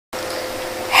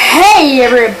Hey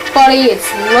everybody, it's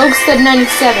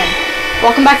Logstud97.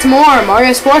 Welcome back to more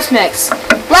Mario Sports Mix.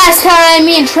 Last time,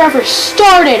 me and Trevor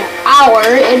started our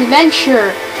adventure.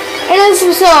 In this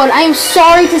episode, I am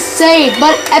sorry to say,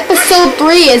 but episode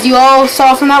 3, as you all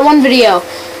saw from that one video,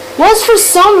 was for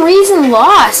some reason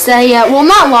lost. Well,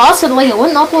 not lost, but like it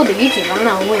wouldn't upload to YouTube. I don't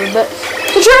know, weird. But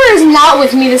so Trevor is not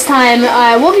with me this time.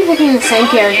 I will be picking the same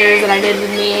characters that I did with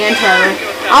me and Trevor.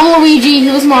 I'm Luigi, he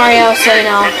was Mario, so you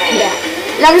know, yeah.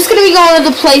 And I'm just going to be going to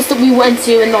the place that we went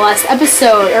to in the last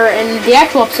episode, or in the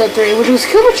actual episode 3, which was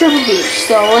Trevor Beach.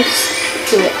 So let's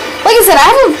do it. Like I said, I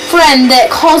have a friend that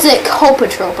calls it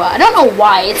Copatropa. I don't know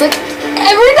why. It's like,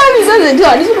 every time he says it too,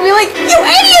 I just want to be like, you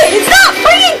idiot! It's not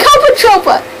freaking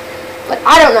Copatropa! But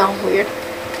I don't know. Weird.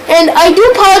 And I do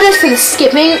apologize for the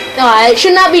skipping. I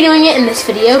should not be doing it in this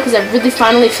video, because I really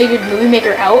finally figured Movie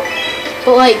Maker out.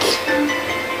 But like,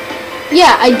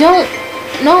 yeah, I don't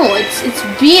know. It's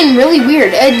being really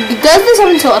weird. It does this up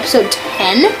until episode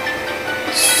 10.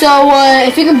 So,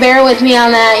 if you can bear with me on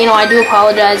that, you know, I do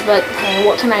apologize, but hey,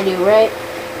 what can I do, right?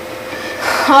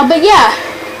 But yeah,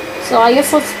 so I guess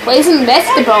let's play some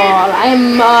basketball.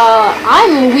 I'm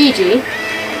Luigi,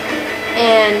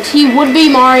 and he would be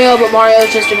Mario, but Mario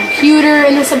is just a computer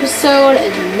in this episode,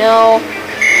 as you know,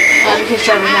 because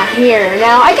Trevor's not here.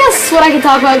 Now, I guess what I can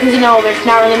talk about, because, you know, there's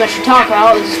not really much to talk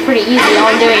about, it's pretty easy. All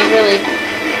I'm doing is really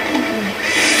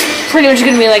pretty much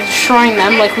going to be like destroying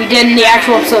them like we did in the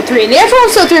actual episode 3. In the actual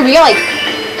episode 3 we got like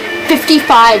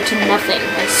 55 to nothing.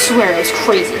 I swear, it was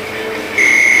crazy.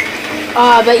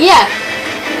 But yeah.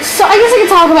 So I guess I can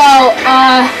talk about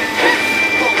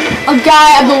a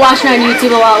guy I've been watching on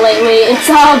YouTube a lot lately. It's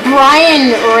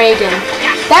Brian Reagan.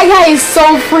 That guy is so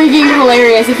freaking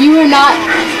hilarious. If you have not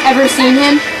ever seen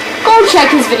him, go check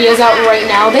his videos out right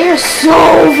now. They are so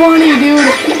funny,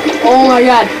 dude. Oh my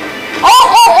god.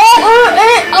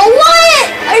 What?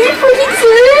 Are you freaking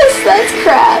serious? That's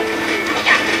crap.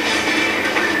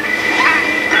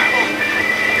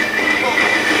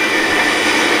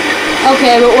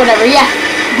 Okay, but whatever. Yeah,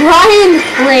 Brian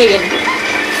Reagan.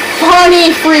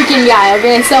 Funny freaking guy,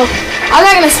 okay? So, I'm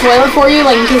not gonna spoil it for you,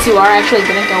 like, in case you are actually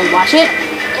gonna go watch it.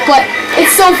 But,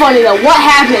 it's so funny, though. What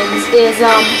happens is,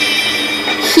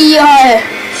 he,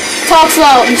 talks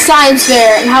about the science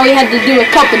fair and how he had to do a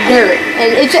cup of dirt.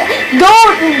 And it's just, go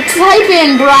type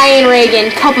in Brian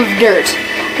Reagan cup of dirt.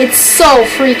 It's so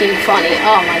freaking funny.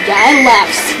 Oh my god, I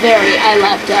laughed very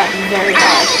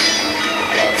hard.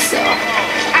 So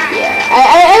yeah,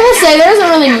 I will say there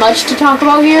isn't really much to talk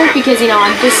about here because, you know,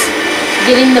 I'm just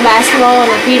getting the basketball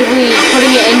and repeatedly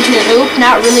putting it into the hoop.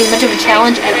 Not really much of a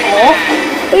challenge at all.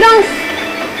 You know,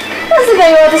 that's the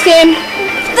thing about this game.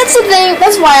 That's the thing,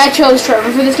 that's why I chose Trevor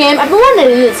for this game. I've been wanting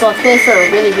to do this Let's Play for a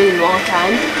really, really long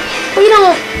time. But you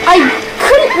know, I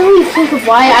couldn't really think of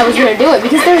why I was going to do it,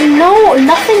 because there's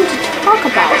nothing to talk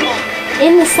about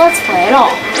in this Let's Play at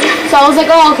all. So I was like,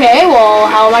 oh, okay,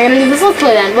 well, how am I going to do this Let's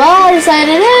Play then? Well, I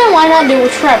decided, why not do it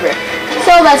with Trevor?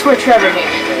 So that's where Trevor came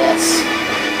into this.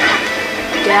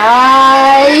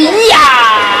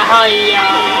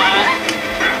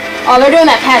 Oh, they're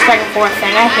doing that pass back and forth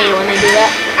thing. I hate it when they do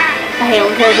that. I hate it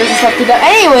when characters and stuff do that.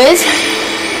 Anyways,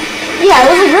 yeah, it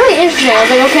was like really interesting. I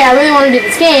was like, okay, I really want to do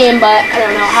this game, but I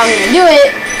don't know how I'm going to do it,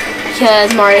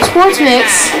 because Mario Sports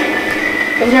Mix,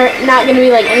 there's not going to be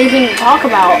like anything to talk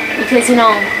about, because, you know,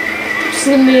 it's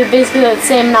going to be basically the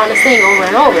same monotonous thing over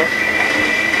and over.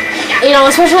 You know,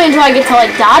 especially until I get to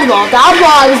like Dodgeball.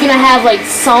 Dodgeball, I was going to have like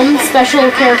some special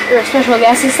character, or special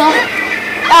guests and stuff.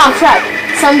 Oh, crap.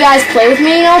 Some guys play with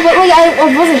me, you know, but like I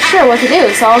wasn't sure what to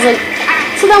do, so I was like,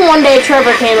 so then one day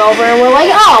Trevor came over and we're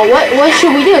like, oh, what should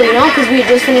we do, you know, because we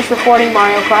had just finished recording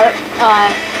Mario Kart.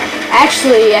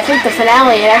 Actually, I think the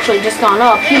finale had actually just gone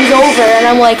up. He was over and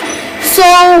I'm like,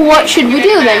 so what should we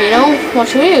do then, you know, what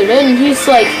should we do? And he's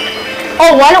like,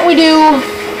 oh, why don't we do,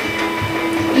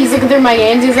 he's looking through my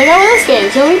games, he's like, oh, this game.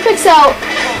 So he picks out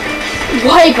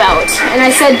Wipeout, and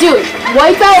I said, dude,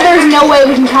 Wipeout, there's no way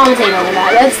we can commentate over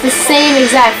that. That's the same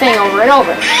exact thing over and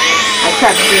over. I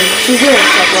crap, she's doing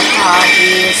stuff with, oh,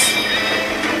 jeez.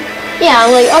 Yeah,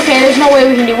 I'm like, okay, there's no way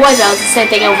we can do Wipeout, it's the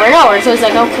same thing over and over. So he's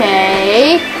like,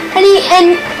 okay. And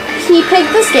he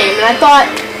picked this game, and I thought,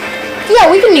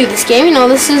 yeah, we can do this game. You know,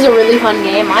 this is a really fun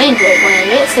game. I enjoy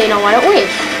playing it, so you know, why don't we?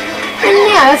 And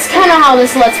yeah, that's kind of how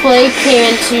this Let's Play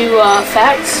came into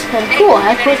effect. And cool,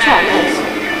 heck, cool chat, nice.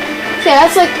 So yeah,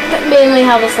 that's like mainly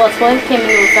how this Let's Play came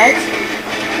into effect.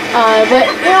 But,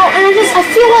 you know, and I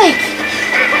feel like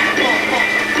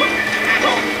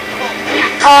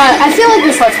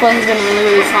this Let's Play has been really,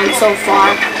 really fun so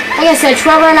far. Like I said,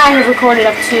 Trevor and I have recorded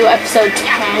up to episode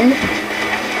 10.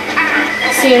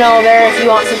 So, you know, there, if you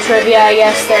want some trivia, I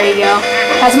guess, there you go.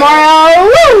 That's Mario,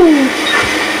 woo!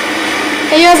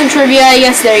 If you want some trivia, I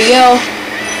guess, there you go.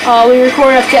 We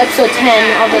recorded up to episode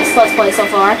 10 of this Let's Play so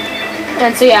far.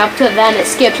 And so, yeah, up to then, it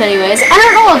skipped anyways. I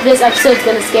don't know if this episode's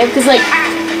gonna skip, because, like,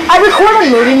 I record on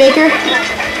Movie Maker,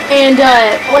 and,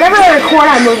 whenever I record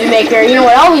on Movie Maker, you know,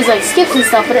 it always, like, skips and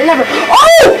stuff, but it never...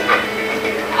 Oh!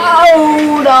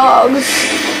 Oh, dogs.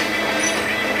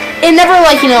 It never,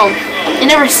 like, you know, it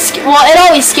never... Well, it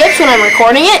always skips when I'm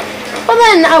recording it, but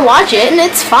then I watch it, and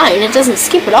it's fine. It doesn't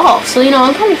skip at all. So, you know,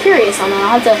 I'm kind of curious on that.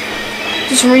 I'll have to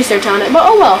do some research on it. But,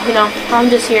 oh, well, you know, I'm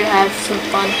just here to have some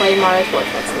fun playing Mario Sports.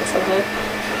 That's in this episode.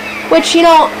 Which, you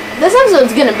know, this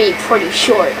episode's going to be pretty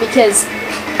short, because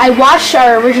I watched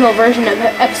our original version of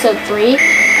episode 3.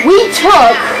 We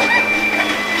took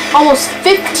almost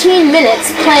 15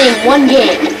 minutes playing one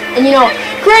game. And, you know,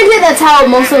 granted, that's how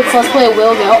most of this Let's Play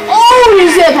will go. Oh, you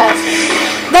see that pass?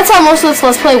 That's how most of this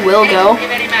Let's Play will go.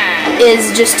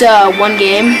 Is just one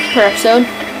game per episode.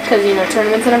 Because, you know,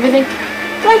 tournaments and everything.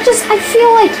 But I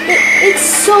feel like it's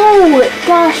so,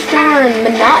 gosh darn,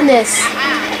 monotonous.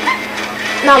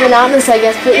 Not monotonous, I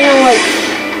guess, but, you know, like,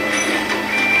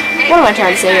 what am I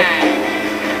trying to say here?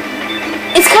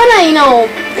 It's kind of, you know,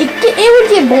 it would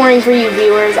get boring for you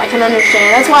viewers, I can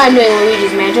understand. That's why I'm doing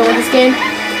Luigi's Mansion with this game.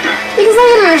 Because I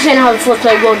can understand how this Let's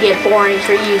Play will get boring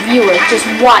for you viewers, just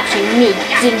watching me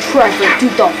and Trevor do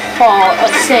the whole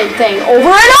same thing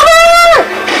over and over!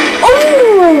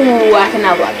 Oh, I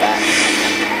cannot block that.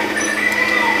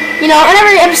 You know, in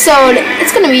every episode,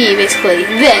 it's going to be basically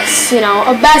this, you know,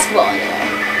 a basketball anyway.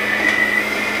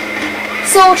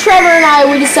 So Trevor and I,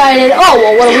 we decided, oh,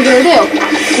 well, what are we going to do?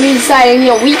 We decided,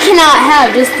 you know, we cannot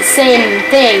have just the same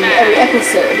thing every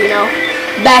episode, you know.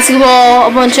 Basketball,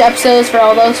 a bunch of episodes for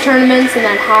all those tournaments, and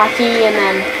then hockey, and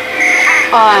then,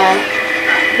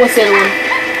 what's the other one?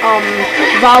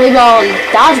 Volleyball and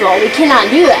dodgeball. We cannot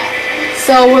do that.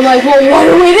 So we're like, well, what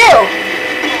do we do?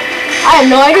 I have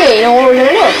no idea, you know, what we're going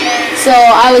to do. So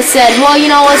I said, well, you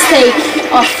know, let's take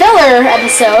a filler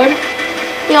episode.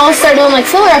 You know, let's start doing, like,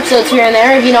 filler episodes here and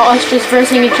there of, you know, us just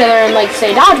versing each other and, like,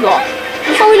 say, dodgeball.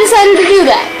 So we decided to do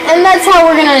that. And that's how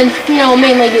we're gonna, you know,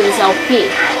 mainly do this LP.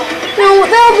 You know,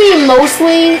 that'll be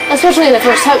mostly, especially in the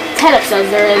first 10 episodes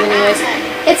there is anyways,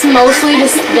 it's mostly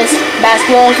just this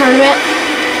basketball tournament.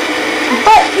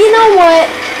 But, you know what?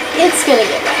 It's gonna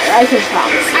get better. I can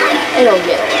promise you that. It'll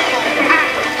get a lot better.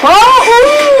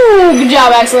 Oh, ooh, good job,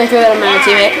 I accidentally threw that on my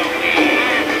teammate.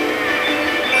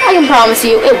 I can promise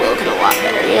you, it will get a lot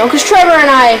better, you know, because Trevor and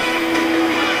I,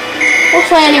 we're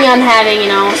planning on having,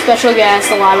 you know, special guests,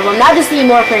 a lot of them, not just the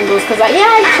more Pringles, because I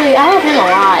have him a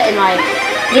lot in my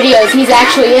videos. He's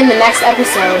actually in the next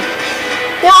episode.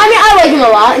 You know, I mean, I like him a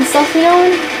lot and stuff, you know,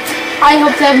 and I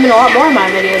hope to have him in a lot more of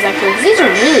my videos, actually, because these are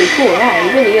really cool, yeah,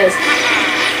 he really is.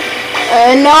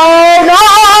 No,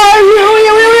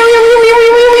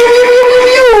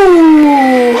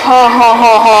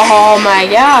 oh my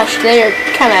gosh, they are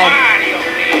kind of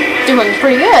doing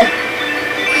pretty good.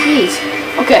 Jeez.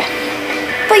 Okay.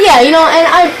 But yeah, you know, and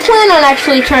I plan on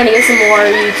actually trying to get some more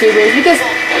YouTubers, because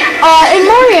in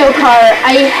Mario Kart,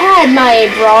 I had my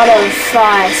broad of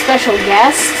special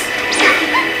guests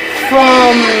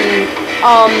from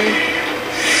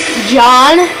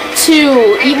John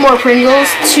to Eat More Pringles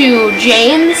to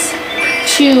James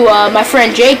to my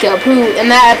friend Jacob, who,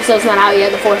 and that episode's not out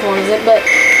yet, the 4th one isn't, but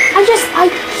I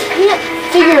can't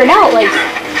figure it out. Like,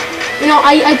 you know,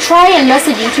 I try and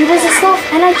message YouTubers and stuff,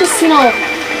 and I just, you know,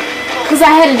 because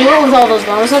I had to do it with all those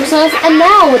bonus episodes, and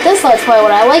now with this Let's Play,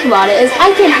 what I like about it is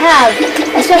I can have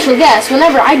a special guest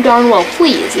whenever I darn well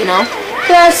please, you know.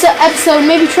 The episode,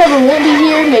 maybe Trevor won't be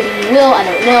here, maybe he will, I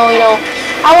don't know, you know.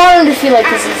 I want him to feel like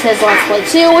this is his Let's Play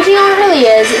too, which, you know, it really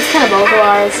is. It's kind of both of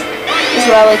ours. That's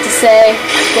what I like to say,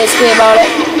 basically, about it.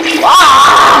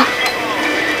 Ah!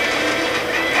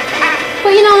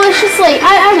 But, you know, it's just like,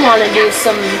 I want to do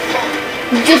some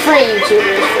different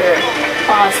YouTubers for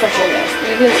special guests,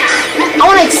 because I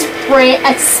want to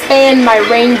expand my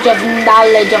range of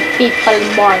knowledge of people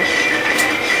more.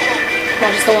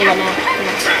 Not just the one that now. You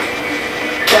know.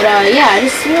 But, yeah,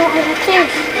 just, you know,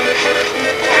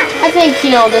 I think, you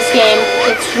know, this game,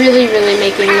 it's really, really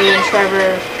making me and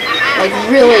Trevor, like,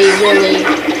 really,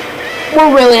 we're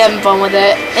really having fun with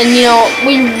it. And, you know,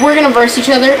 we're gonna verse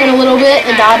each other in a little bit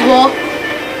in dodgeball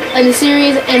in the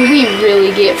series, and we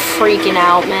really get freaking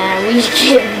out, man. We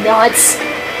get nuts.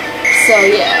 So,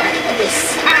 yeah,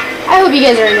 I hope you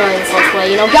guys are enjoying this Let's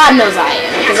Play. You know, God knows I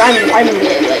am, because I'm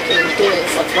really liking doing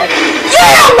this Let's Play.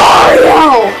 Yeah,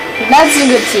 Mario! That's some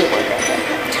good teamwork right there.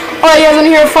 Oh, you guys want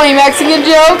to hear a funny Mexican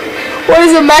joke? What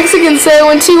does a Mexican say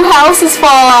when two houses fall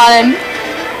on him?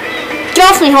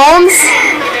 off me, Holmes.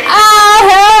 Ah,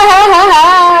 ha, ha, ha, ha.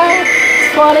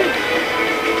 Funny.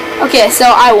 Okay, so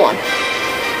I won.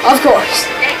 Of course.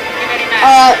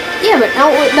 Yeah, but now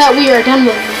that we are done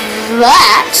with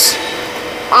that,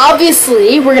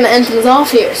 obviously, we're going to end things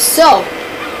off here. So,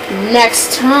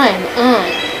 next time on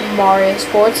Mario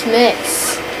Sports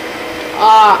Mix,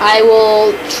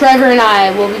 Trevor and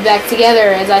I will be back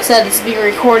together. As I said, this is being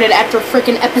recorded after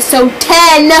frickin' episode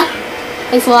 10.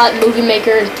 Thanks a lot, Movie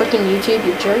Maker and frickin' YouTube,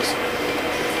 you jerks.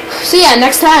 So yeah,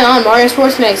 next time on Mario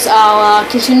Sports Mix, I'll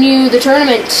continue the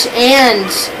tournament, and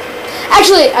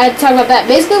actually, I talk about that.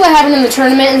 Basically, what happened in the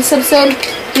tournament in this episode,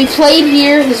 we played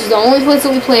here. This is the only place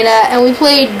that we played at, and we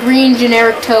played Green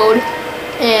Generic Toad,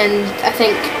 and I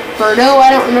think Birdo.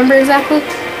 I don't remember exactly.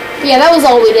 But yeah, that was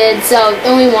all we did. So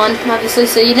and we won, obviously.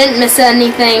 So you didn't miss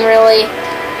anything really,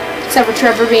 except for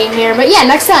Trevor being here. But yeah,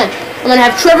 next time I'm gonna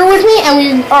have Trevor with me, and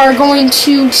we are going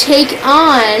to take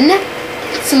on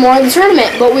some more of the tournament.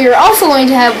 But we are also going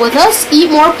to have with us Eat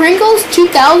More Pringles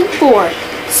 2004.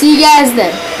 See you guys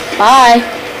then. Bye.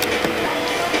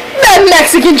 That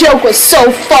Mexican joke was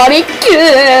so funny.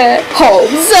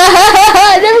 Holmes.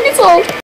 Never gets old.